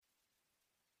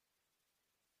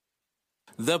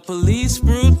The police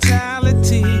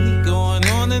brutality going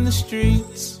on in the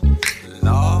streets.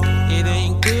 Lord, it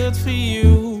ain't good for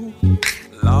you.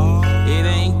 Lord, it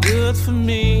ain't good for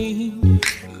me.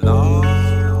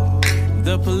 Lord,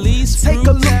 the police Take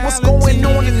a look what's going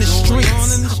on in the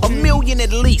streets. A million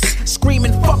at least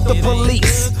screaming fuck the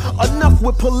police. Enough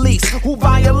with police who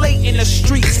violate in the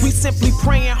streets. We simply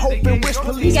praying, hoping, wish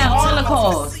police. We got all the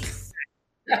calls.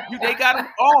 They got them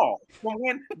all. From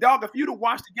when, dog, if you'd have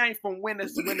watched the game from when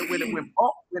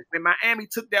Miami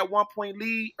took that 1-point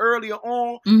lead earlier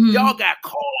on, y'all got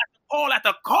call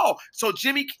after call. So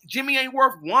Jimmy ain't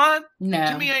worth one. No,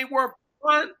 Jimmy ain't worth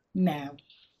one. No,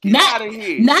 Get out of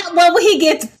here. Not when he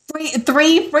gets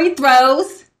three free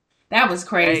throws. That was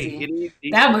crazy. Hey,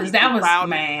 that was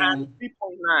man.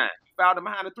 3.9. Fouled him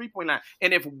behind the 3-point line.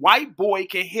 And if White Boy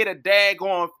can hit a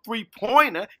daggone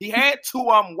 3-pointer, he had two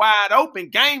of them wide open.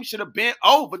 Game should have been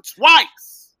over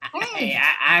twice.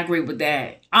 I agree with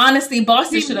that. Honestly,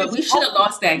 Boston we should have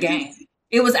lost that game.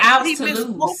 It was ours to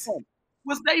lose.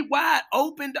 Was they wide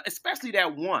open? Especially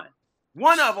that one.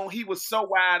 One of them, he was so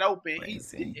wide open.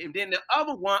 And then the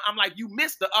other one, I'm like, you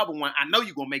missed the other one. I know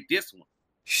you're going to make this one.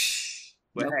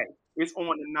 But hey, it's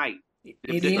on tonight.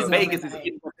 Vegas is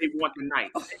getting what they want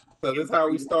tonight. So this is how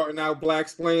we starting out Black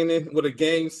Explaining with a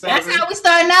game 7. That's how we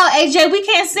starting out, AJ. We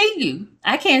can't see you.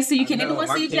 I can't see you. Can anyone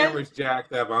see you, Jay? My camera's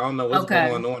jacked up. I don't know what's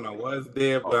going on. I was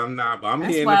there, but I'm not. But I'm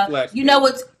here in the flesh. You know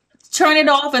what? Turn it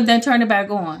off and then turn it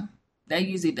back on. That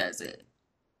usually does it.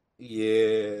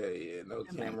 Yeah. No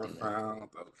camera found.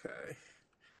 Okay.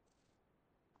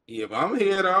 Yeah, but I'm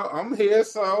here though. I'm here,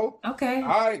 so okay. All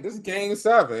right, this is game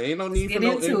 7. Ain't no need for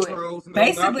no intros. No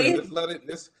basically, nothing.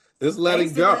 Just let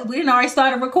it go. We didn't already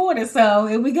started recording, so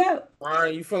here we go.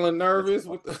 Brian, you feeling nervous?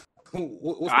 I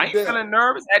ain't feeling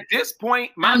nervous at this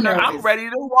point. I'm ready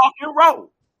to walk and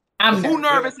roll. Who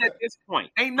nervous at this point?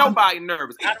 Ain't nobody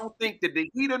nervous. I don't think that the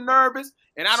Heat are nervous,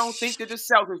 and I don't think that the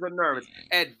Celtics are nervous.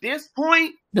 At this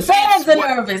point, the fans are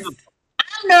nervous.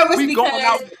 I'm nervous because going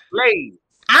out to play.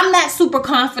 I'm not super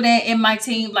confident in my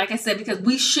team, like I said, because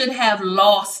we should have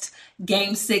lost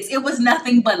game 6. It was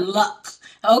nothing but luck,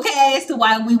 okay, as to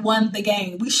why we won the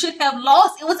game. We should have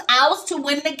lost. It was ours to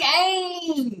win the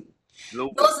game.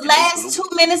 Those last 2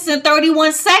 minutes and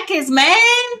 31 seconds, man.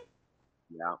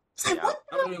 Yeah. I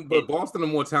mean, but Boston a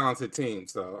more talented team,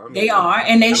 so I mean, they are,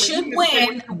 and they should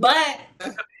win, but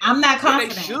I'm not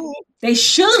confident. They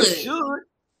should.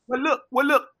 Well,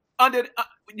 look. Under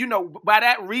by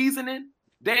that reasoning,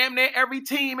 damn near every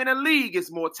team in the league is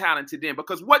more talented than,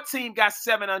 because what team got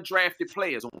 7 undrafted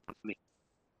players on it?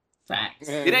 Facts.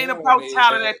 It ain't about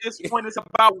talent at this point. It's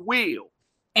about will.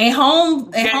 And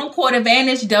home court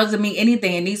advantage doesn't mean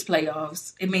anything in these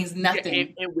playoffs. It means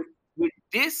nothing. And with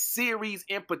this series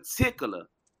in particular,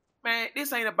 man,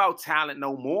 this ain't about talent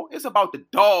no more. It's about the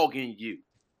dog in you.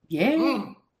 Yeah.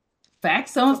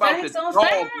 Facts on facts on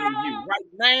facts. In you. Right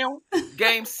now,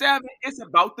 game 7, it's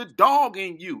about the dog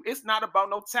in you. It's not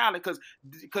about no talent,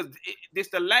 because it's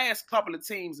the last couple of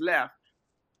teams left.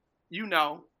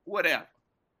 Whatever.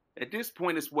 At this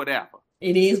point, it's whatever.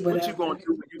 It is whatever. What you gonna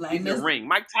do when you get in the ring?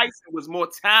 Mike Tyson was more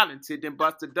talented than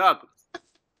Buster Douglas.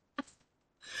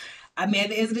 I mean, at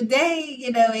the end of the day,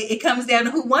 it comes down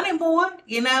to who won it more,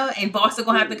 and Boston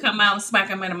going to have to come out and smack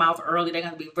them in the mouth early. They're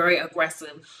going to be very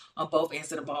aggressive on both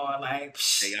ends of the ball. Like,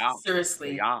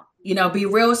 seriously. They are. Be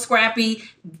real scrappy.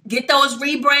 Get those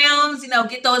rebounds, get Like,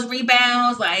 get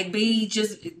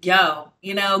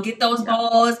those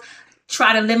balls.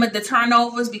 Try to limit the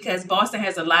turnovers, because Boston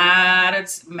has a lot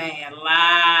of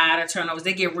turnovers.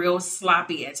 They get real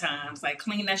sloppy at times. Like,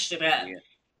 clean that shit up,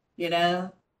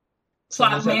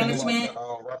 Clock management.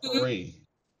 Referee.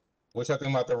 What y'all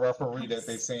think about the referee that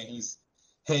they saying he's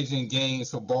hedging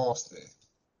games for Boston?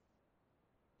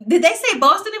 Did they say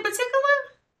Boston in particular?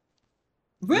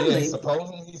 Really? Yeah,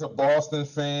 supposedly he's a Boston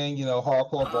fan,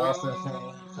 hardcore Boston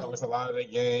fan. He covers a lot of their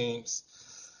games.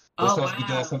 They're supposed to be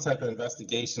doing some type of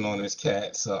investigation on this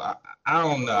cat. So I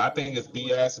don't know. I think it's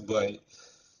BS, but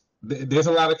there's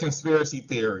a lot of conspiracy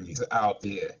theories out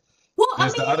there. Well,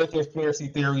 there's the other conspiracy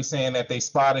theory saying that they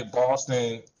spotted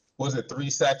Boston, was it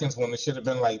 3 seconds when it should have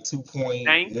been like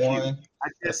 2.1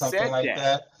 or something like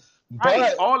that. Right.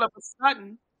 But all of a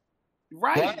sudden,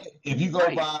 right. But if you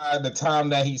go by the time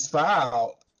that he's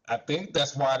fouled, I think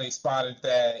that's why they spotted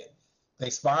that. They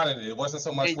spotted it. It wasn't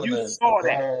so much for the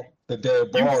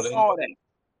dead ball. You saw that.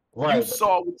 Right. You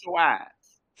saw it with your eyes.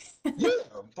 Yeah,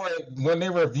 but when they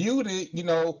reviewed it,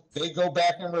 they go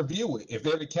back and review it. If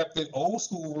they'd have kept it old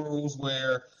school rules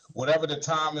where whatever the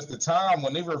time is the time,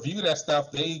 when they review that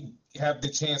stuff, they have the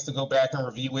chance to go back and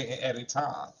review it at a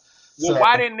time. Well,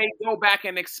 why didn't they go back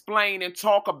and explain and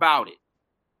talk about it?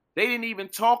 They didn't even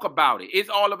talk about it. It's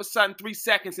all of a sudden 3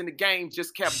 seconds and the game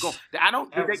just kept going.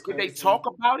 Did they talk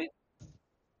about it?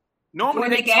 Normally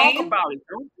they talk about it.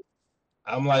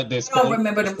 I'm like this. I don't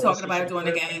remember them talking about it during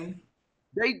the game.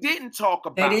 They didn't talk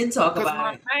about it. They didn't talk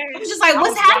about it. I was just like,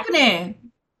 what's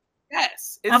happening?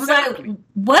 Yes, exactly. I was like,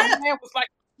 what? Was like,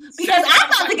 because I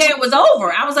thought the game was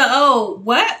over. I was like, oh,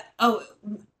 what? Oh,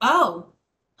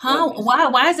 huh?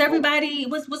 Why is everybody?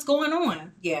 What's going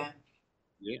on? Yeah.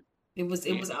 It was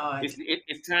odd.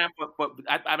 It's time for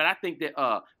I think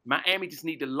that Miami just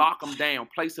need to lock them down,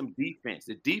 play some defense.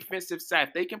 The defensive side,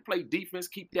 if they can play defense,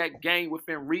 keep that game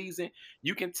within reason,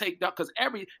 you can take that. Because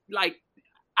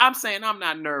I'm saying I'm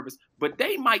not nervous, but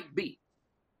they might be.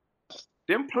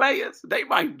 Them players, they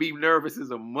might be nervous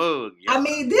as a mug. Yo. I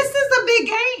mean, this is a big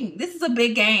game. This is a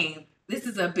big game.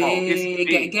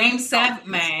 Game 7,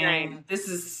 man.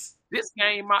 This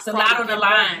game. It's a lot on the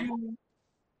line.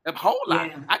 A whole lot.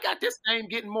 Yeah. I got this game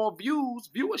getting more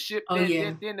viewership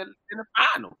than the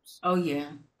finals. Oh yeah.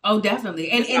 Oh,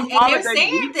 definitely. And they're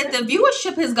saying that the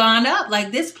viewership has gone up. Like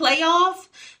these playoffs,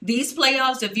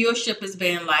 the viewership has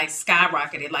been like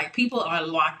skyrocketed. Like people are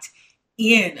locked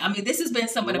in. I mean, this has been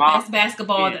some of the best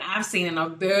basketball that I've seen in a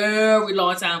very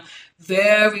long time.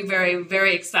 Very, very,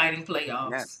 very exciting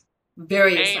playoffs. Yes.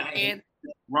 Very exciting. And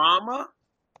drama.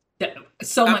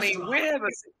 So much drama.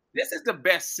 This is the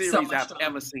best series I've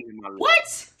ever seen in my life.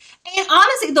 What? And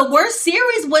honestly, the worst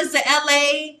series was the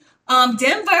LA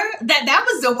Denver. That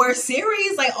was the worst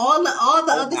series. Like all the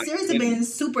other series have been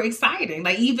super exciting.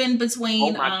 Like even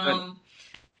between the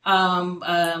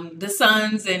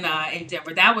Suns and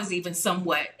Denver, that was even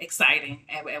somewhat exciting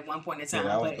at one point in time.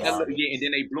 And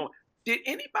then they blew. Did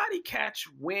anybody catch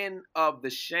wind of the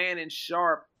Shannon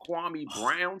Sharpe, Kwame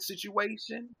Brown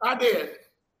situation? I did.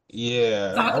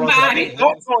 Yeah. Talk about it.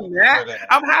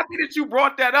 I'm happy that you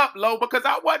brought that up, Lo, because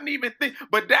I wasn't even thinking.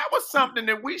 But that was something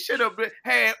that we should have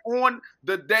had on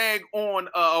the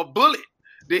bullet.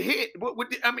 The hit.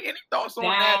 Any thoughts on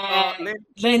that,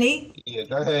 Lenny? Yeah,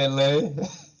 go ahead, Lenny.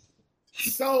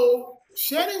 So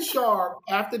Shannon Sharpe,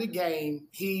 after the game,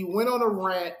 he went on a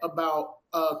rant about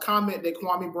a comment that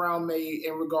Kwame Brown made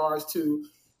in regards to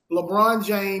LeBron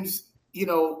James,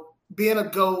 being a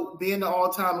GOAT, being the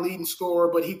all-time leading scorer,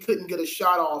 but he couldn't get a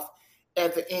shot off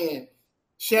at the end.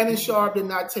 Shannon Sharpe did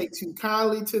not take too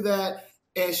kindly to that,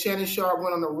 and Shannon Sharpe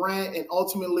went on a rant and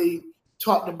ultimately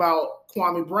talked about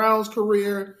Kwame Brown's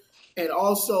career and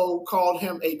also called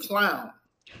him a clown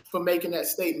for making that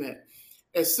statement.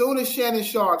 As soon as Shannon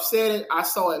Sharpe said it, I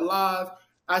saw it live.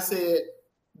 I said,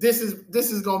 this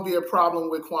is going to be a problem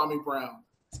with Kwame Brown.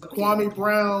 Kwame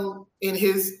Brown, in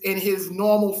his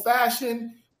normal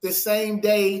fashion, the same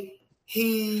day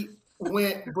he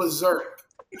went berserk.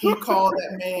 He called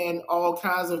that man all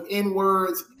kinds of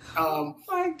N-words, all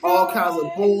kinds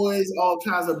of boys, all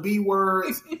kinds of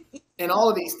B-words, and all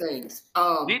of these things.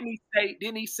 Didn't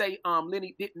he say,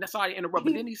 Lenny, sorry to interrupt,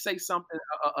 but didn't he say something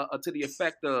to the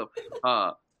effect of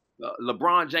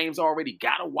LeBron James already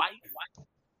got a wife?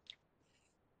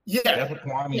 Yeah.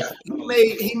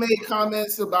 He made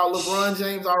comments about LeBron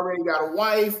James already got a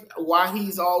wife, why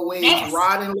he's always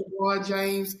riding LeBron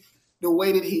James the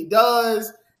way that he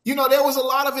does. There was a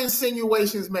lot of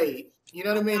insinuations made. You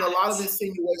know what I mean? A lot of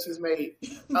insinuations made.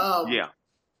 But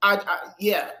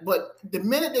the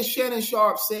minute that Shannon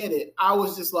Sharpe said it, I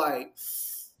was just like,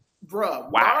 bruh,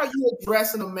 why are you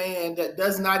addressing a man that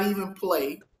does not even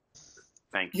play?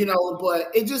 Thank you.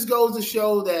 But it just goes to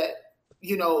show that,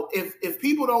 if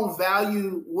people don't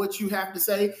value what you have to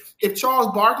say, if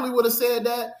Charles Barkley would have said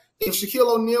that, if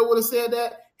Shaquille O'Neal would have said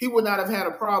that, he would not have had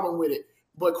a problem with it.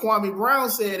 But Kwame Brown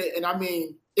said it, and I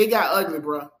mean, it got ugly,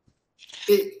 bro.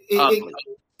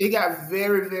 It got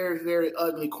very, very, very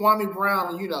ugly. Kwame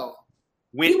Brown, he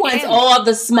wants all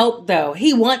the smoke, though.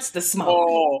 He wants the smoke.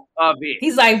 All of it.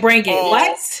 He's like, bring it.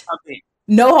 What?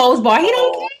 No holds barred. He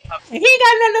don't care. He ain't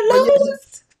got nothing to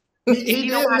lose. He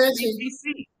don't have to be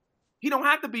PC. He don't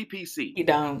have to be PC. He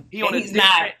don't. He's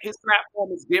not. His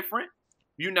platform is different.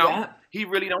 He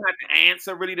really don't have to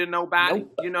answer really to nobody.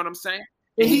 Nope. You know what I'm saying?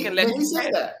 He can let you say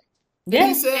that. Yeah.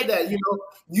 He said that,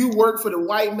 you work for the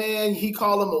white man. He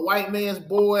called him a white man's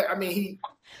boy. I mean, he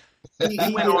did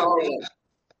all that.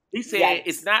 He said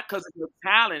it's not because of your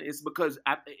talent. It's because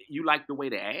you like the way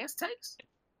the ass tastes.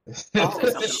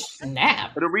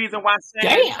 Snap. But the reason why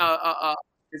saying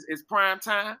is prime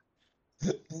time.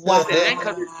 Wow. It ain't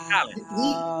because it's talent. He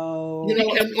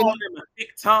kept calling him a thick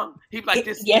tongue. He was like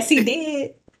this. Yes, he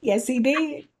did. Yes, he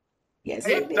did. Yes,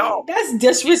 he did. That's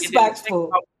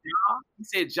disrespectful. He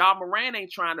said Ja Morant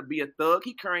ain't trying to be a thug.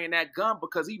 He carrying that gun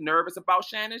because he's nervous about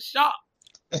Shannon Sharpe.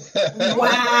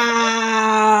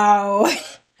 Wow.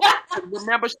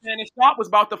 Remember, Shannon Sharpe was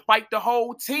about to fight the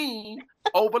whole team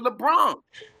over LeBron.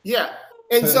 Yeah.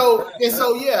 So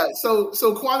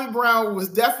Kwame Brown was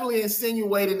definitely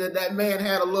insinuating that man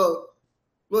had a little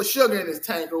sugar in his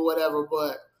tank or whatever,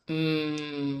 but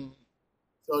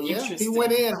so yeah, he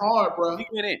went in hard, bro. He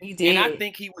went in. He did. And I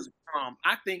think he was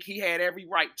I think he had every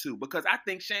right to, because I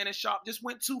think Shannon Sharpe just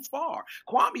went too far.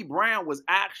 Kwame Brown was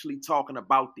actually talking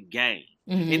about the game.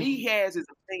 Mm-hmm. And he has his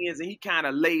opinions and he kind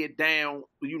of lay it down,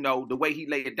 the way he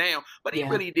laid it down. But he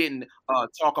really didn't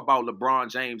talk about LeBron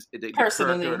James, the character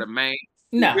of the man.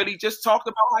 No. He really just talked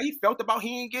about how he felt about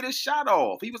he didn't get his shot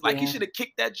off. He was like, he should have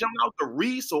kicked that jump out to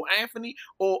Reese or Anthony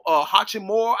or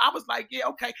Hachimura. I was like, yeah,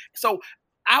 okay. So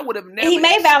I would have never. He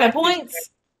made valid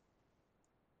points.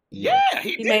 Yeah,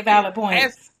 he made valid points.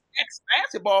 As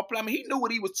ex-basketball player, I mean, he knew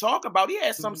what he was talking about. He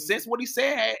had some sense. What he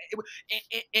said,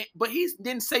 but he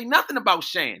didn't say nothing about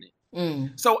Shannon.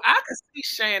 So I could see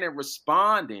Shannon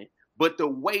responding, but the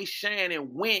way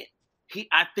Shannon went,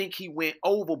 I think he went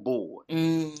overboard.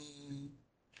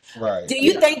 Right. Do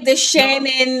you think that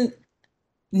Shannon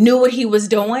knew what he was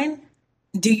doing?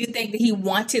 Do you think that he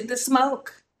wanted the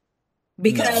smoke?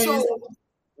 Because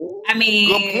I mean,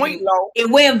 good point, Lo. It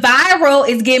went viral.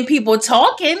 It's getting people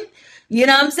talking. You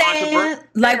know what I'm saying?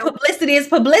 Like, publicity is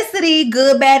publicity,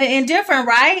 good, bad, and indifferent,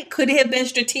 right? Could it have been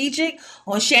strategic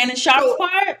on Shannon Sharpe's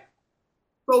part?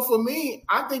 So for me,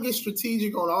 I think it's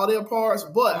strategic on all their parts,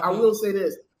 but I will say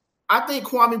this. I think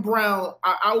Kwame Brown,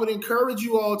 I would encourage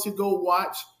you all to go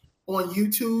watch on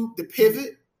YouTube The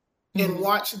Pivot and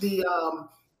watch the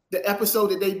episode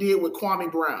that they did with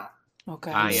Kwame Brown.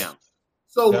 Okay. I am.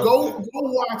 So go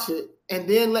watch it and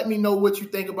then let me know what you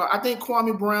think about it. I think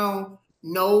Kwame Brown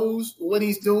knows what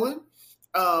he's doing.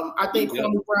 I think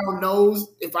Kwame Brown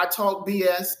knows if I talk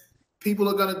BS, people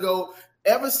are going to go.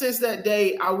 Ever since that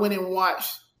day, I went and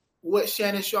watched what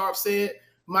Shannon Sharpe said.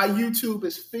 My YouTube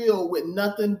is filled with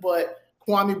nothing but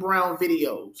Kwame Brown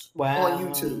videos on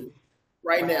YouTube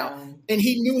now. And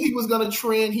he knew he was going to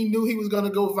trend. He knew he was going to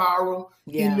go viral.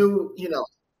 He knew,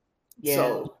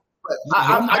 So, but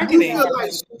I do feel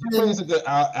like he plays a good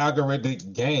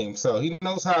algorithmic game, so he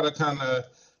knows how to kind of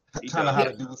how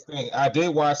to do this thing. I did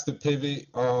watch the Pivot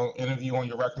interview on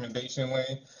your recommendation,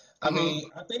 Lane. I mean,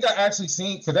 I think I actually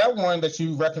seen, for that one that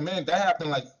you recommended, that happened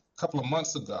like a couple of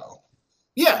months ago.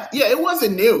 Yeah, it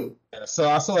wasn't new. Yeah, so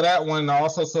I saw that one. I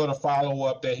also saw the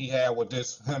follow-up that he had with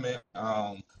him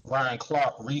and Ryan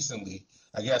Clark recently,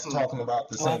 I guess, talking about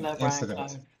the same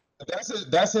incident.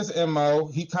 That's his MO.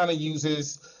 He kind of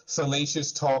uses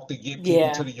salacious talk to get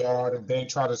people to the yard and then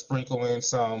try to sprinkle in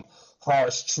some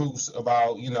harsh truths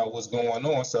about, what's going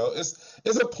on. So it's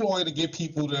a ploy to get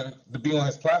people to be on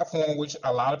his platform, which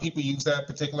a lot of people use that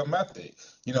particular method.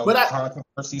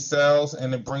 Controversy sells,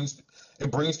 and it brings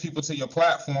people to your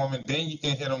platform, and then you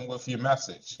can hit them with your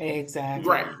message. Exactly.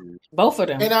 Right. Both of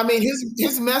them. And I mean,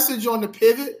 his message on the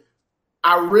Pivot,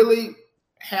 I really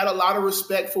had a lot of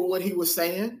respect for what he was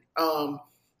saying.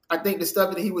 I think the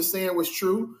stuff that he was saying was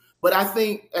true. But I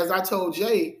think, as I told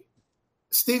Jay,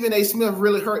 Stephen A. Smith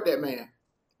really hurt that man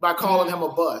by calling him a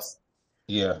bust.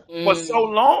 Yeah. For so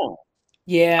long.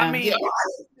 Yeah. I mean,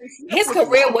 his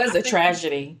career was a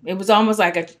tragedy. It was almost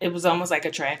like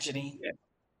a tragedy. Yeah.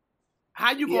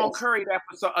 How you gonna curry that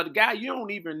for a guy you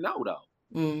don't even know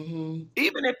though? Mm-hmm.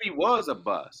 Even if he was a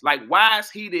bust, like, why is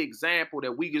he the example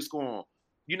that we just going?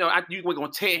 We're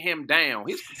gonna tear him down.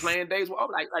 His playing days were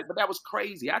but that was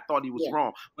crazy. I thought he was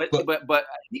wrong, but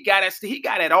he got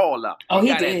it all up. Oh,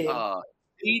 he did.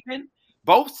 Steven,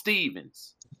 both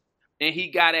Stevens, and he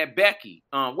got at Becky.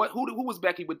 Who was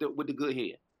Becky with the good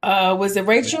hair? Was it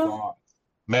Rachel?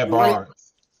 Matt Barnes.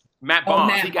 Matt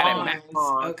Barnes. He got at Matt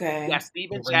Barnes. Okay. He got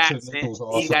Steven Jackson.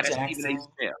 He got at Stephen A.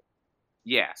 Smith.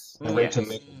 Yes. And Rachel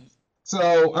Nichols.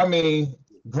 So I mean,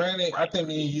 granted, I think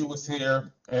me and you was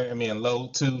here, and Low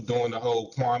too, during the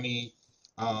whole Kwame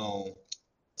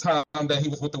time that he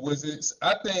was with the Wizards.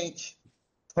 I think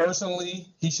personally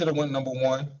he should have went number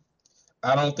one.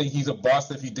 I don't think he's a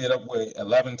bust if he did up with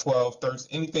 11, 12, 13,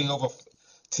 anything over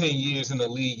 10 years in the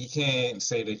league. You can't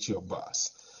say that you're a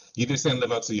bust. You just didn't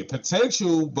live up to your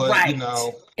potential, but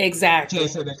exactly, you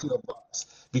can't say that you're a bust.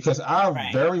 Because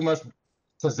very much,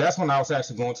 because that's when I was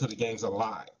actually going to the games a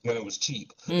lot, when it was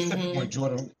cheap. When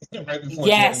Jordan, right before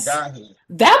Jordan got here.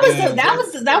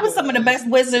 That was some of the best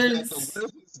Wizards. The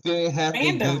Wizards didn't have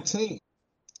a good team.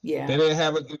 Yeah, they didn't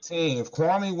have a good team. If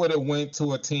Kwame would have went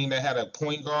to a team that had a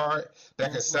point guard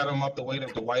that could set him up the way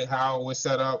that Dwight Howard was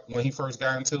set up when he first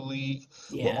got into the league,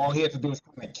 where all he had to do was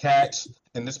kind of catch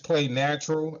and just play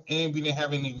natural, and we didn't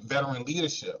have any veteran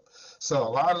leadership. So a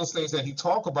lot of those things that he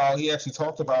actually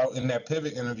talked about in that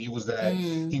Pivot interview was that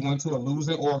he went to a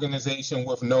losing organization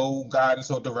with no guidance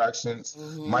or directions.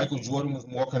 Michael Jordan was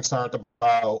more concerned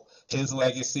about his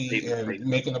legacy and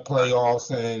making the playoffs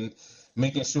and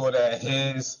making sure that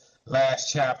his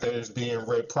last chapter is being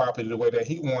read properly the way that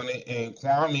he wanted. And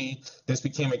Kwame just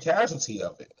became a casualty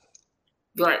of it.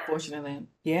 Right. Fortunately.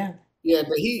 Yeah. Yeah,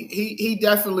 but he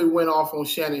definitely went off on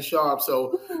Shannon Sharpe.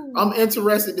 So I'm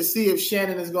interested to see if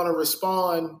Shannon is going to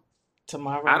respond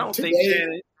tomorrow. I don't think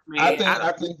Shannon. I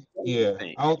don't think he should.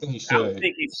 I don't think he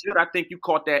should. I think you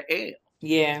caught that L.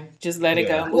 Yeah, just let it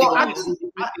go. Well,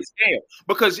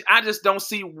 because I just don't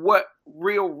see what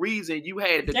real reason you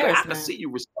had to go. I can see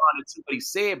you responding to what he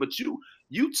said, but you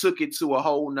took it to a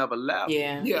whole nother level.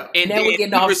 Yeah. And now we're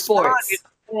getting off sports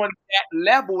on that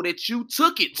level that you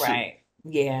took it to. Right.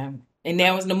 Yeah. And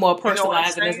now it's no more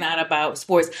personalized and it's not about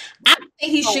sports. I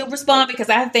think he should respond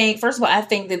because I think, first of all, I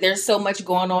think that there's so much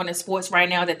going on in sports right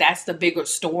now that's the bigger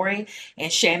story.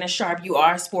 And Shannon Sharpe, you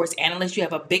are a sports analyst. You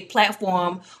have a big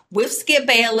platform with Skip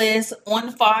Bayless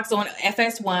on Fox, on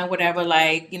FS1, whatever,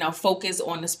 focus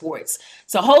on the sports.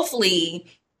 So hopefully,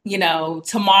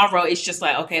 tomorrow it's just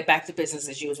like, okay, back to business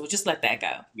as usual. Just let that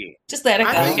go. Yeah. Just let it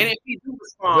go. And if he do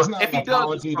respond,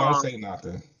 don't say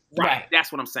nothing. Right,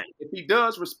 that's what I'm saying. If he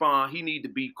does respond, he need to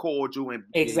be cordial and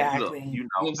exactly.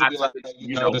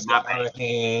 Look, this got out of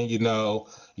hand.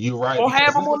 You're right. Or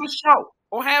have him on the show.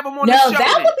 No, that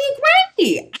would be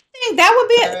great. I think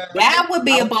that would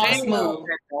be a boss move.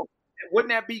 Wouldn't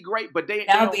that be great? But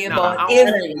that would be a boss.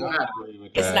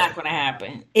 It's not going to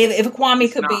happen. If Kwame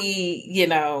could be,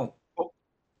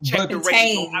 check the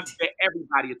ratings. I bet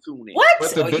everybody tune in.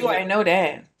 What? You already know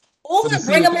that. Or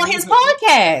bring him on his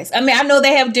podcast. I mean, I know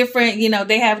they have different,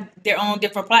 they have their own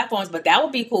different platforms, but that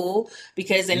would be cool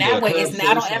because in that way, it's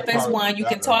not on FS1. You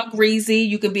can talk greasy.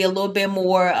 You can be a little bit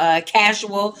more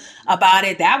casual about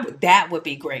it. That would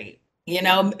be great.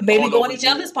 Maybe go on each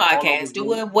other's podcast,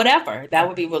 do it, whatever. That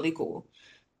would be really cool.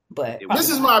 But this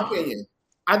is my opinion.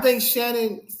 I think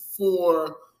Shannon,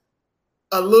 for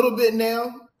a little bit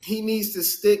now, he needs to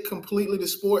stick completely to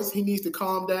sports. He needs to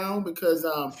calm down because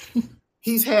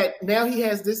he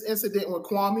has this incident with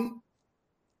Kwame,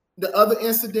 the other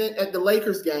incident at the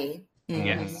Lakers game.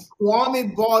 Yes.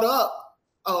 Kwame brought up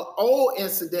an old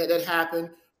incident that happened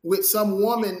with some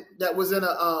woman that was in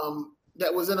a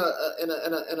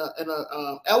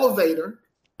elevator.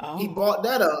 Oh. He brought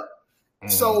that up.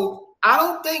 So I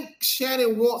don't think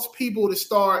Shannon wants people to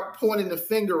start pointing the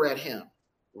finger at him.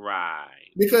 Right.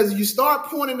 Because you start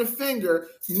pointing the finger,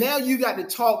 now you got to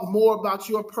talk more about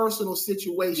your personal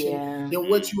situation than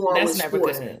what you are with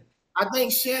sports. Good. I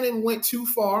think Shannon went too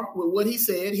far with what he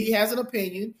said. He has an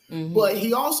opinion, but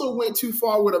he also went too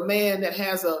far with a man that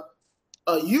has a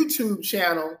YouTube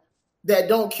channel that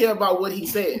don't care about what he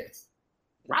says.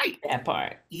 Right. That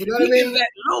part. You know what I mean? Let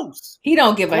loose. He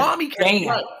don't give a damn.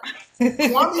 Right.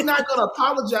 Kwame's not going to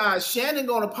apologize. Shannon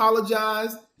going to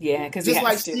apologize. Yeah, because just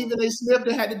like Stephen A. Smith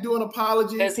that had to do an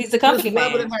apology. Because he's a company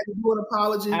man. Had to do an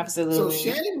apology. Absolutely. So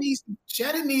Shannon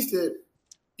needs to,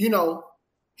 he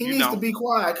needs to be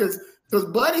quiet because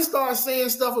Buddy starts saying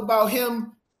stuff about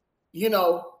him,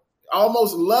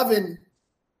 almost loving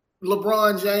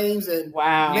LeBron James and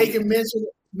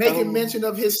making mention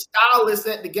of his stylist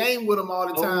at the game with him all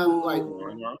the time.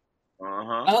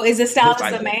 Oh, is his stylist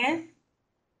a man?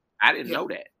 I didn't know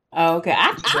that. Oh, okay.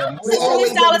 I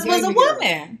his stylist was a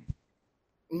woman.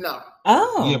 No.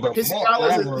 Oh. Yeah, but his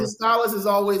stylist is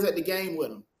always at the game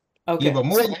with him. Okay. Yeah, but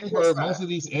moreover, most of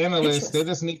these analysts, they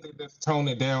just need to just tone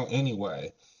it down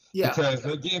anyway. Yeah. Because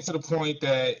they're getting to the point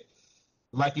that,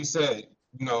 like you said,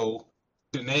 the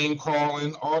name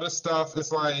calling, all this stuff,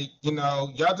 it's like,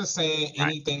 y'all just saying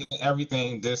anything and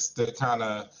everything just to kind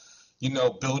of,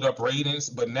 build up ratings.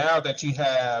 But now that you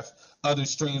have other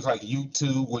streams like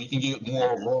YouTube where you can get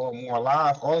more raw, more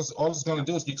live, all it's going to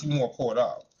do is get you more caught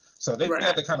up. So they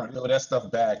had to kind of reel that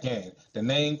stuff back in. The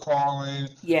name calling,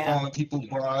 calling people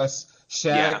bus,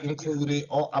 Shaq included,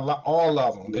 all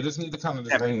of them. They just need to kind of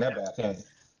just bring that back in.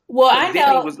 Well, I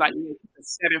know. He was like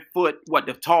 7 foot,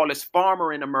 the tallest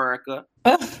farmer in America.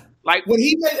 Like when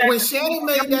Shannon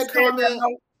made that comment.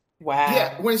 Wow.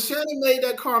 Yeah, when Shannon made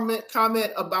that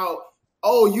comment about,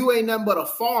 oh, you ain't nothing but a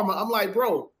farmer. I'm like,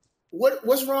 bro,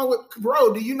 what's wrong with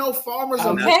bro? Do you know farmers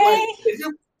are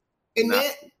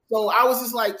so I was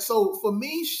just like, so for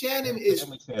me, Shannon needs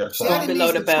to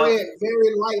tread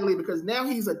very lightly because now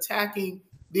he's attacking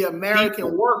the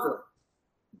American worker.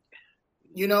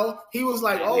 He was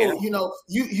like, oh,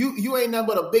 you ain't nothing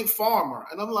but a big farmer.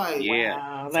 And I'm like,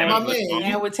 wow, my man.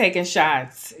 Now we're taking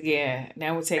shots. Yeah,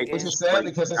 now we're taking. Which is sad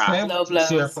because his family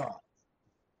share farm.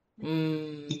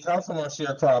 He comes from a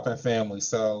sharecropping family,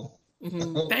 so.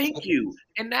 Thank you.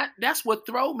 And that's what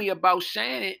throw me about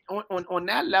Shannon on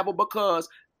that level, because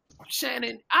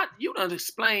Shannon, you done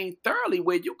explained thoroughly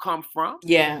where you come from.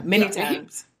 Yeah, many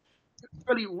times.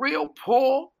 Really real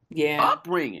poor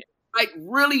upbringing. Like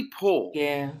really poor.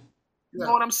 Yeah. You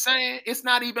know what I'm saying? It's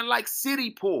not even like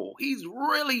city poor. He's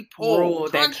really poor. Rural,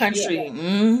 that country.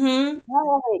 Rural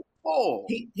poor.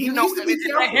 He needs to be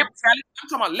careful. Let him tell it. I'm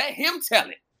talking about let him tell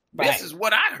it. Right. This is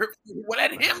what I heard. Well,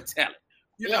 let him tell it.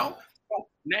 You know?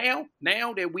 Now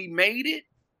that we made it,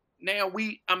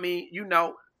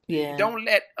 don't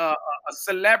let a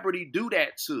celebrity do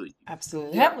that to you.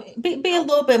 Absolutely. Be a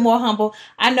little bit more humble.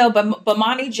 I know, but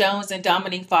Bomani Jones and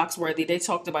Dominique Foxworthy, they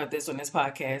talked about this on this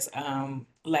podcast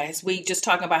last week, just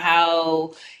talking about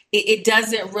how it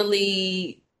doesn't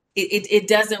really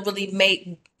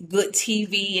make good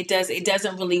TV. It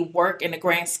doesn't really work in the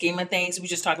grand scheme of things. We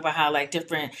just talk about how like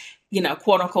different,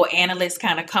 quote unquote analysts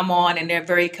kind of come on and they're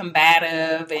very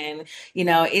combative, and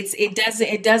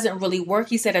it doesn't really work.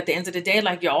 He said at the end of the day,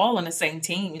 like you're all on the same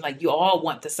team, like you all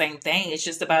want the same thing. It's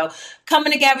just about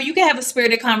coming together. You can have a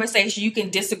spirited conversation, you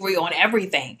can disagree on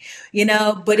everything,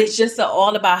 but it's just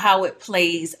all about how it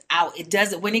plays out. It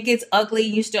doesn't, when it gets ugly,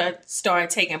 you start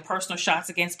taking personal shots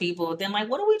against people, then like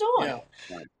what are we doing?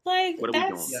 Like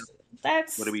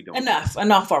that's what are we doing?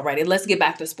 Enough already. Let's get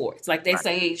back to sports. Like they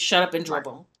say, shut up and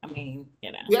dribble. I mean,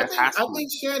 Yeah, I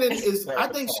think Shannon is. I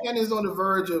think Shannon's on the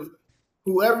verge of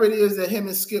whoever it is that him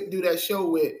and Skip do that show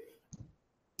with.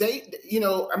 They, he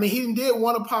did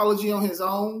one apology on his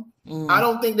own. I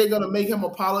don't think they're gonna make him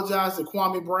apologize to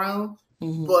Kwame Brown,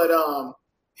 but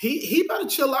he better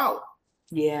chill out.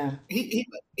 Yeah, he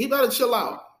better chill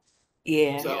out.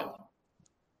 Yeah. So,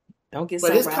 don't get.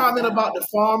 But his comment about the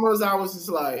farmers, I was just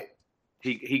like.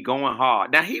 He going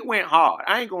hard. Now he went hard.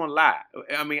 I ain't gonna lie.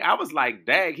 I mean, I was like,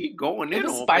 "Dag, he going in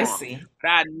on spicy."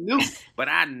 But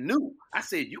I knew. I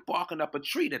said, "You barking up a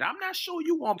tree that I'm not sure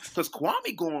you want." Because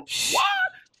Kwame going, what?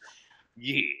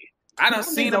 Yeah, I done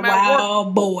seen him at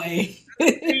work. Boy.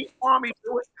 Kwame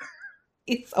do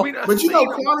it. But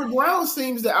Kwame Brown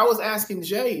seems to. I was asking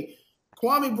Jay.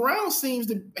 Kwame Brown seems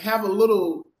to have a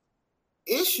little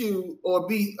issue or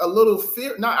be a little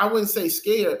fear. Not, I wouldn't say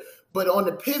scared. But on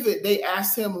the pivot, they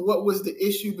asked him what was the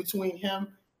issue between him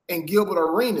and Gilbert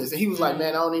Arenas, and he was like,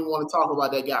 "Man, I don't even want to talk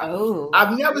about that guy." Oh.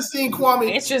 I've never seen Kwame.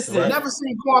 Interesting. Never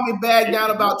seen Kwame bag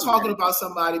down about talking about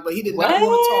somebody, but he did not want to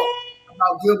talk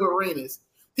about Gilbert Arenas.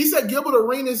 He said Gilbert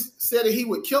Arenas said that he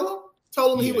would kill him.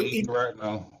 Told him he would.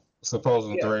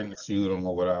 Supposedly threatening to shoot him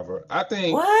or whatever. I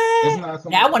think it's not.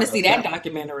 Now I want to see that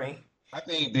documentary. I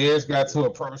think theirs got to a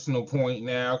personal point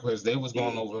now because they was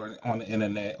going over on the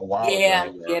internet a while ago.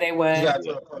 Yeah, they were. It got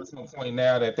to a personal point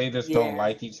now that they just don't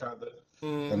like each other.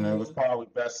 And it was probably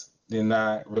best to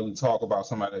not really talk about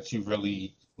somebody that you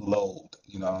really loathe.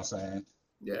 You know what I'm saying?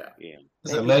 Yeah.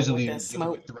 It's allegedly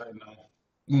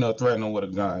threatening with a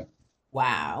gun.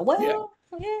 Wow. Well,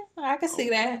 yeah I can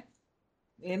see that.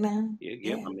 Yeah. I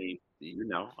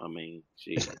mean,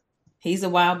 shit. He's a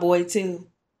wild boy too.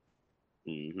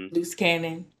 Loose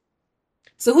cannon.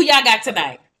 So who y'all got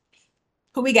tonight?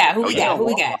 Who we got? Who we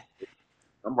got?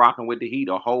 I'm rocking with the Heat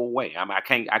the whole way. I mean,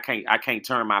 I can't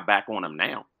turn my back on them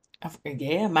now.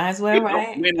 Yeah, might as well,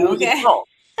 right? Win, lose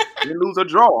or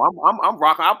draw. I'm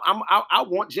rocking. I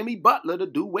want Jimmy Butler to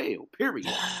do well.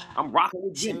 Period. I'm rocking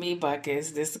with Jimmy Buckets.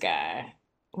 This guy.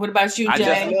 What about you,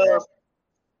 Jay?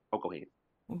 Go ahead.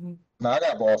 No, I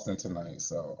got Boston tonight.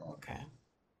 So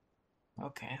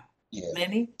okay. Yeah.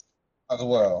 Lenny. As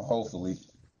well, hopefully.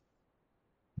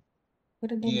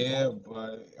 Yeah,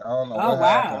 but I don't know. Oh,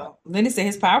 wow. Lenny said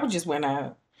his power just went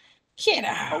out. Get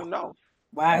out. Oh, no.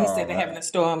 Wow, he said they're having a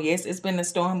storm. Yes, it's been a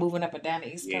storm moving up and down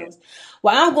the East Coast.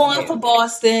 Well, I'm going for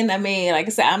Boston. I mean, like I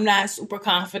said, I'm not super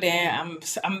confident.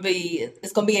 It's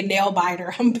gonna be a nail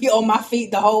biter. I'm gonna be on my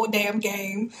feet the whole damn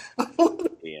game.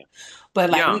 But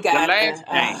like we got the last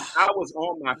game, I was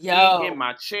on my feet in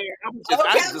my chair. I was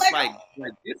just like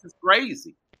this is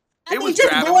crazy. It was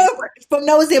just going from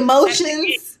those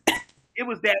emotions. It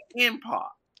was that end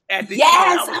part. At the end,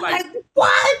 I was like,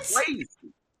 what? Crazy.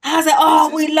 I was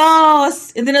like, we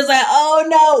lost. And then I was like, oh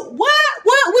no, what?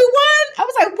 We won? I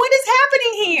was like, what is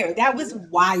happening here? That was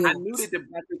wild. I knew that the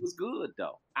bracket was good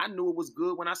though. I knew it was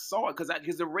good when I saw it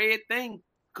because the red thing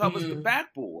covers the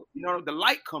backboard. The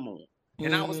light come on.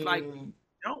 And I was like,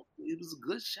 no, it was a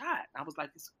good shot. I was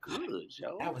like, it's good,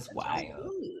 yo. That was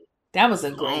wild. That was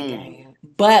a great game.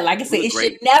 But like I said, it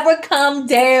should never come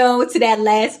down to that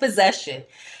last possession.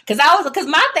 Because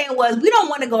my thing was, we don't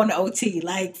want to go into OT.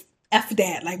 Like, F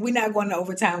that. Like, we're not going to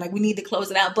overtime. Like, we need to close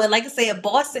it out. But like I said,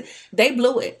 Boston, they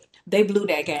blew it. They blew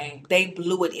that game. They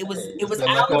blew it. It was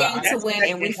our game to win,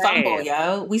 and we fumbled,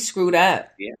 yo. We screwed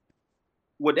up. Yeah.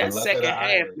 Well, that second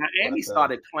half, Miami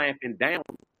started clamping down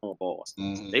on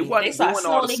Boston. They wasn't doing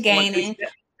all the gaining.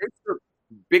 They took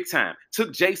big time.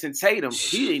 Took Jason Tatum.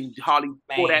 He didn't hardly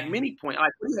score that many points.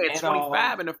 Like he had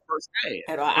 25 in the first half.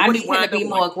 At all. I need him to be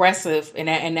more aggressive in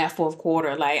that fourth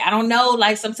quarter. Like I don't know.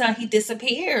 Like sometimes he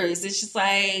disappears. It's just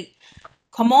like,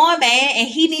 come on, man. And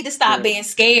he need to stop being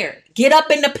scared. Get up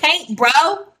in the paint, bro.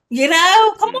 You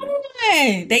know, come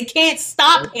on. They can't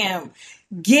stop him.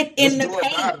 Get in the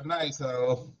paint. Tonight,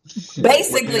 so.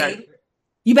 Basically,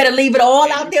 you better leave it all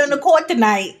out there in the court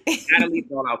tonight. Gotta leave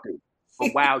it all out there.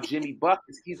 But while Jimmy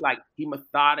Buckets, he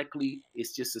methodically,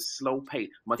 it's just a slow pace.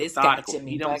 Methodical.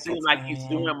 He don't seem like he's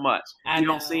doing much. He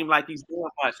don't seem like he's doing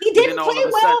much. He didn't play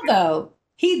well, though.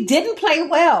 He didn't play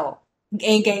well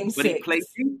in Game 6. But he played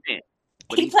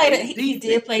defense. He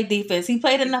did play defense. He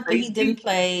played enough, but he didn't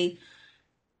play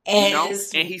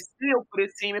as... And he still put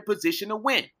his team in position to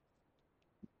win.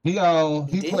 He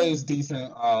plays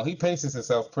decent. He paces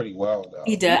himself pretty well though.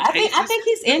 He does. I think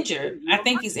he's injured. I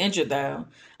think he's injured though.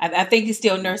 I think he's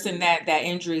still nursing that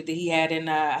injury that he had in.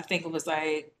 I think it was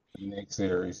like next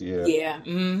series. Yeah. Yeah.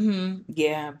 Mm-hmm.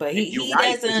 Yeah. But he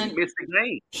doesn't. He missed the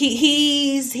game.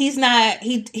 He's not.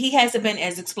 He hasn't been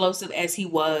as explosive as he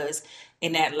was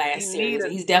in that last series.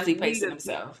 He's definitely pacing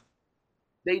himself.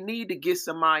 They need to get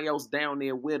somebody else down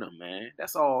there with him, man.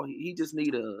 That's all. He just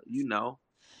need a,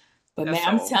 But man,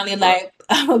 I'm telling you, like,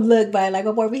 look, but like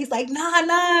my boy, he's like,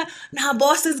 nah,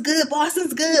 Boston's good.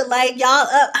 Like, y'all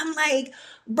up. I'm like,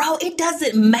 bro, it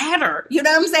doesn't matter. You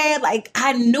know what I'm saying? Like,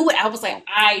 I knew it. I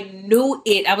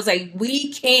was like,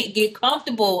 we can't get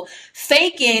comfortable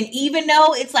faking, even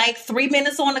though it's like 3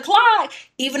 minutes on the clock.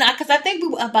 Because I think we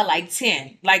were up by like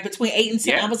 10, like between 8 and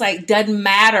 10. Yeah. I was like, doesn't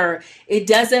matter. It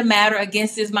doesn't matter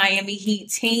against this Miami Heat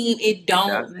team. It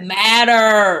don't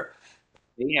matter.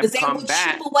 They have come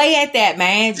back. Chip away at that,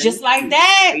 man. Just like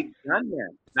that. They done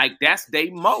that. Like that's they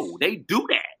mo. They do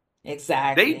that.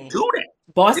 Exactly. They do that.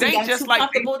 Boston got just too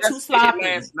comfortable, too sloppy.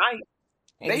 Last night.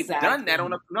 They've done that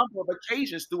on a number of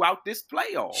occasions throughout this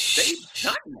playoff. They've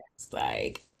done that. It's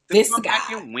like this guy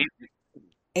can win.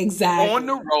 Exactly. On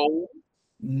the road,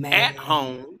 at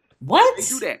home. What? They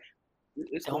do that.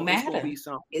 It's don't matter.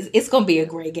 It's gonna be a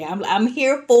great game. I'm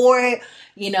here for it.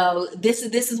 This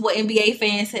is what NBA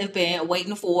fans have been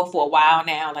waiting for a while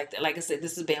now. Like I said,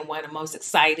 this has been one of the most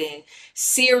exciting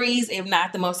series, if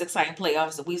not the most exciting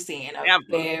playoffs that we've seen in a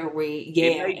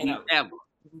ever.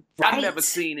 I've never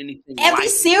seen anything. Every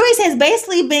series has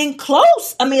basically been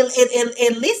close. I mean,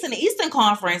 at least in the Eastern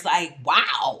Conference, like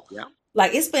wow. Yeah.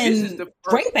 Like it's been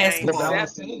great basketball. That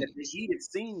the Heat had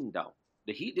seen though.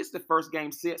 The Heat, this is the first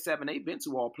game 7 they've been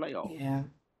to all playoffs. Yeah.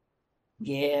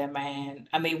 Yeah, man.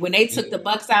 I mean, when they took the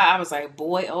Bucks out, I was like,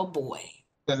 boy, oh boy.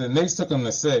 And the Knicks took them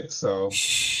to 6, so.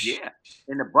 Yeah.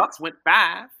 And the Bucks went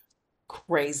 5.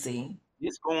 Crazy.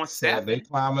 It's going 7. Yeah, they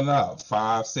climbing up.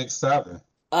 5, 6, 7.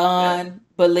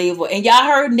 Unbelievable. And y'all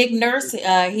heard Nick Nurse,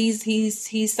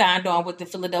 he's signed on with the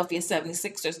Philadelphia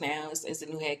 76ers now as a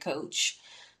new head coach.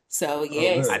 So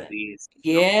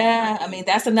yeah, I mean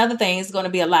that's another thing. It's going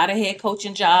to be a lot of head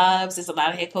coaching jobs. It's a lot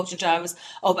of head coaching jobs.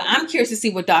 Oh, but I'm curious to see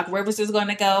where Doc Rivers is going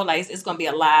to go. Like it's going to be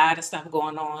a lot of stuff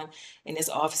going on in this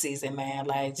off season, man.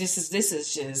 Like this is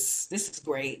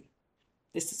great.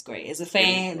 This is great. As a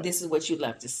fan, this is what you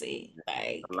love to see.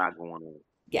 Like a lot going on.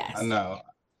 Yes, I know.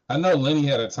 Lenny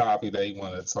had a topic that he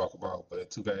wanted to talk about,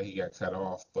 but too bad he got cut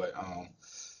off. But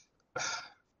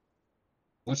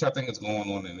which I think is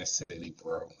going on in this city,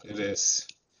 bro. It is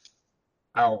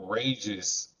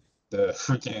outrageous, the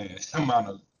freaking amount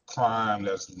of crime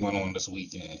that's went on this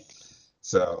weekend.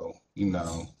 So,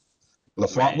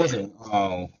 LaFont wasn't,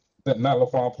 not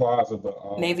LaFont Plaza,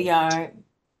 but Navy Yard.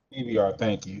 Navy Yard,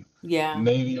 thank you. Yeah.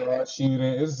 Navy Yard shooting.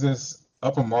 It's just,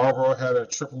 Upper Marlboro had a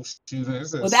triple shooting.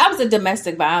 Well, that was a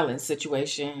domestic violence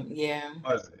situation. Yeah.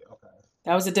 Was it? Okay.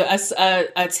 That was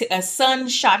a son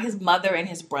shot his mother and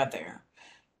his brother.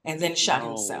 And then shot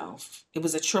himself. It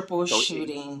was a triple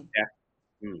shooting.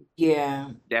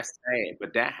 Yeah. That's sad,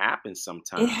 but that happens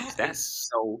sometimes. That's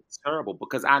so terrible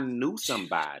because I knew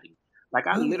somebody. Like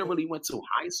I literally went to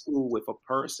high school with a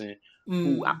person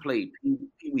who I played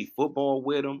pee-wee football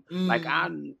with him.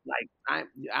 And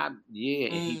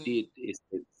he did it's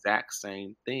the exact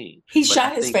same thing. He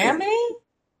shot his family?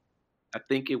 I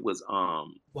think it was his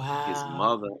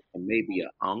mother and maybe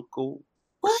an uncle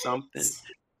or something.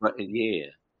 But man.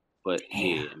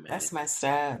 That's messed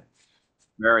up.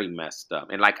 Very messed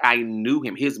up. And like I knew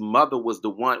him. His mother was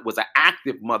an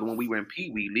active mother when we were in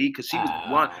Pee Wee League because she was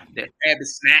the one that had the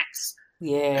snacks.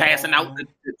 passing out the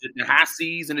high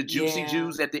C's and the juicy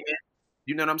juice at the end.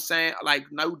 You know what I'm saying? Like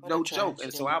no joke.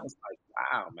 And so I was like,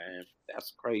 wow, man,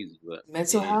 that's crazy. But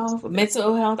mental health.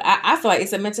 I feel like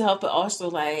it's a mental health, but also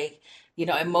like,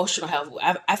 emotional health.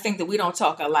 I think that we don't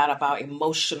talk a lot about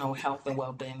emotional health and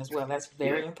well-being as well. That's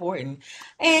very important.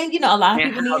 And a lot of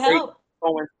people need help.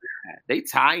 They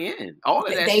tie in all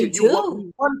of that shit. Do.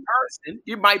 You one person,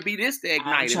 you might be this to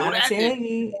ignite it. I'm trying to tell you.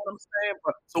 You know what I'm saying?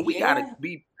 But, so we gotta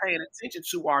be paying attention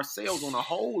to ourselves on a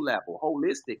whole level,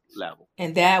 holistic level.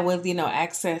 And that with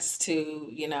access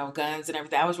to guns and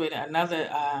everything. I was reading another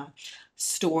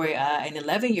story. An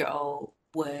 11-year-old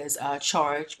was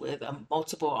charged with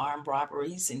multiple armed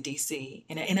robberies in DC,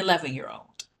 and an 11-year-old.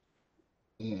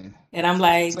 Yeah. And I'm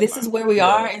like, this is where we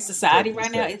are in society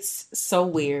right now. It's so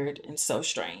weird and so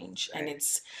strange, and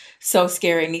it's so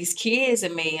scary. And these kids, a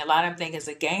lot of them think it's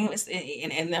a game,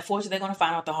 and unfortunately, they're going to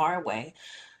find out the hard way.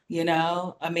 And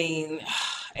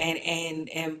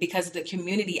because of the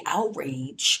community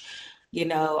outrage, a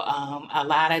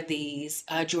lot of these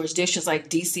jurisdictions, like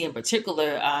DC in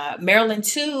particular, Maryland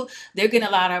too, they're getting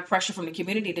a lot of pressure from the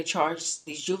community to charge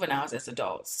these juveniles as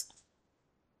adults.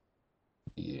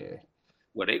 Yeah.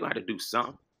 Well, they're going to have to do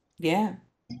something. Yeah.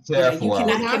 You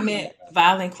cannot commit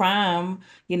violent crime,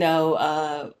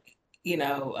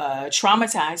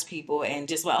 traumatize people and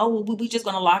just like, we just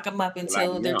going to lock them up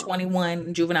until they're 21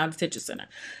 in juvenile detention center.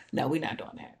 No, we're not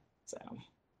doing that. So.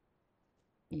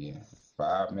 Yeah.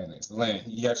 5 minutes. Lynn,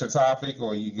 you got your topic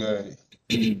or you good?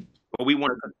 Well, we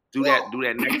want to do that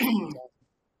next time.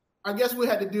 I guess we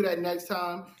had to do that next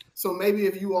time. So maybe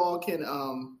if you all can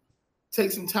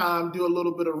take some time, do a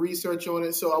little bit of research on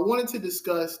it. So I wanted to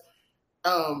discuss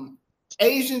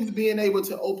Asians being able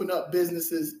to open up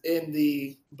businesses in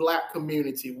the Black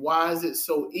community. Why is it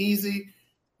so easy?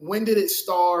 When did it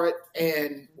start?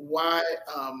 And why?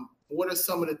 What are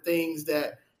some of the things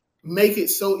that make it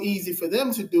so easy for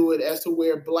them to do it, as to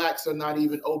where Blacks are not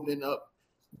even opening up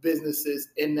businesses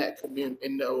in that community,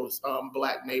 in those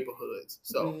Black neighborhoods?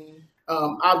 So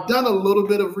I've done a little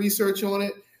bit of research on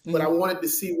it, but I wanted to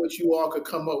see what you all could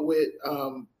come up with.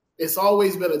 It's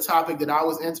always been a topic that I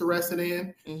was interested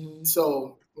in.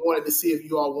 So I wanted to see if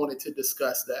you all wanted to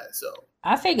discuss that. So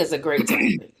I think it's a great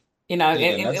topic.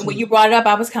 And when you brought it up,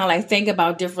 I was kind of like thinking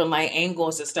about different like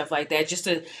angles and stuff like that, just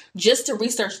to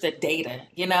research the data,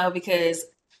 because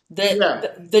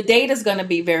the data is going to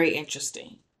be very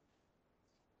interesting.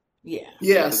 Yeah.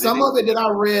 Yeah. Some of it that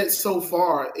I read so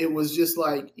far, it was just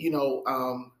like,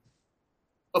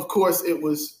 of course, it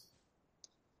was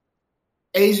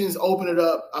Asians open it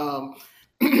up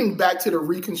back to the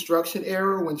Reconstruction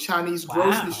era, when Chinese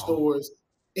grocery stores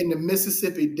in the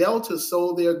Mississippi Delta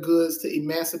sold their goods to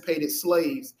emancipated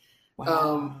slaves.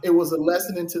 It was a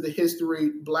lesson into the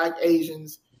history, Black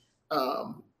Asians,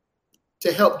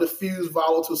 to help diffuse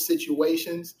volatile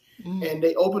situations. And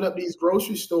they opened up these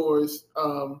grocery stores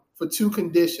for two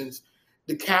conditions: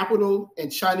 the capital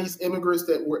and Chinese immigrants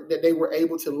that they were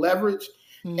able to leverage,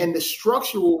 and the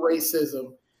structural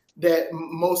racism that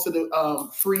most of the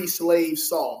free slaves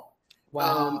saw.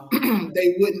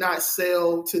 They would not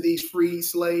sell to these free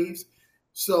slaves,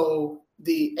 so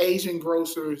the Asian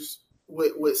grocers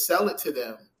would sell it to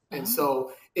them, and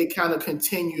so it kind of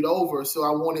continued over. So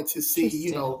I wanted to see,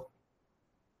 the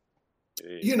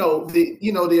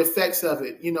effects of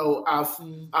it.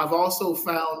 I've also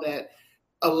found that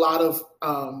a lot of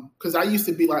because I used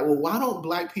to be like, well, why don't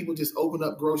Black people just open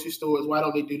up grocery stores? Why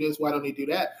don't they do this? Why don't they do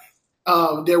that?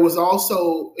 There was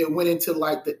also, it went into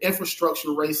like the infrastructure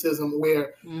racism,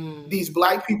 where these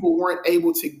Black people weren't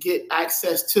able to get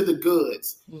access to the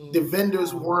goods. The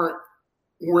vendors were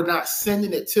not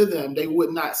sending it to them. They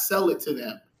would not sell it to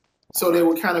them. So they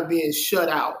were kind of being shut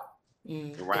out.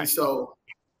 Right. And so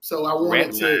I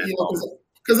wanted to,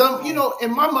 because I'm,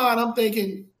 in my mind, I'm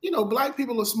thinking, Black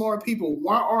people are smart people.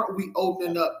 Why aren't we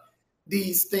opening up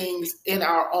these things in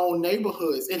our own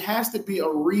neighborhoods? It has to be a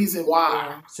reason why.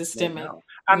 Yeah, systemic.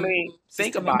 I mean,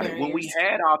 think about it. When we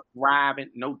had our thriving,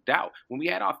 no doubt, when we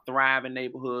had our thriving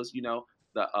neighborhoods,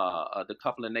 the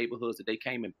couple of neighborhoods that they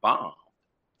came and bombed,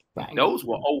 those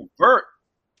were overt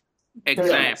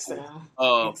examples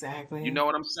of, exactly. You know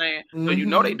what I'm saying? So they're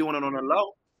doing it on the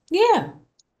low. Yeah.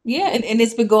 Yeah, and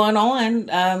it's been going on,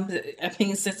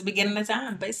 since the beginning of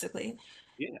time, basically.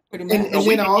 Yeah. Pretty much. And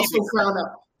then I also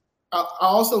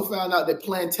found out that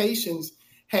plantations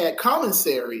had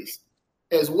commissaries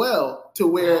as well, to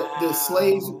where the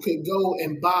slaves could go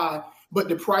and buy, but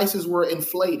the prices were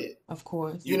inflated. Of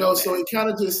course. So it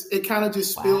kind of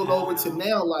just spilled over to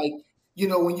now, like,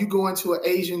 when you go into an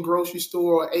Asian grocery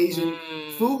store or Asian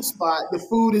food spot, the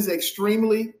food is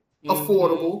extremely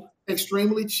affordable.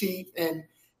 extremely cheap, and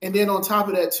then on top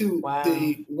of that too,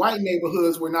 the white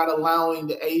neighborhoods were not allowing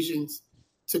the Asians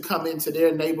to come into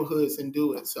their neighborhoods and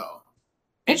do it. So,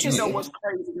 and you know what's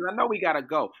crazy? I know we gotta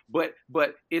go, but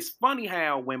it's funny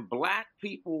how when Black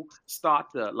people start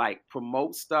to like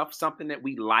promote stuff, something that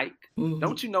we like,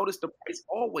 don't you notice the price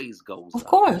always goes up? Of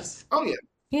course. Oh yeah.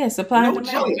 Yeah, supply and no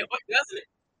demand. joke, doesn't it?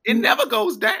 It never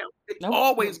goes down. It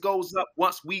always goes up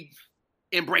once we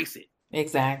embrace it.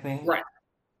 Exactly. Right.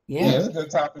 Yeah. It's a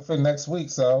good topic for next week,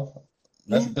 so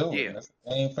let's do it.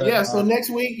 Yeah. So next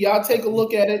week, y'all take a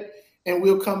look at it, and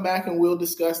we'll come back and we'll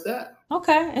discuss that.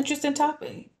 Okay, interesting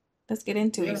topic. Let's get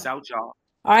into it. Peace out, y'all.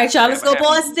 All right, y'all. Let's go,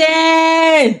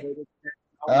 Boston.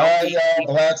 All right, y'all.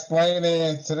 Black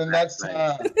explaining. To the next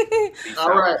time. All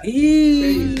right.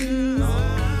 Peace.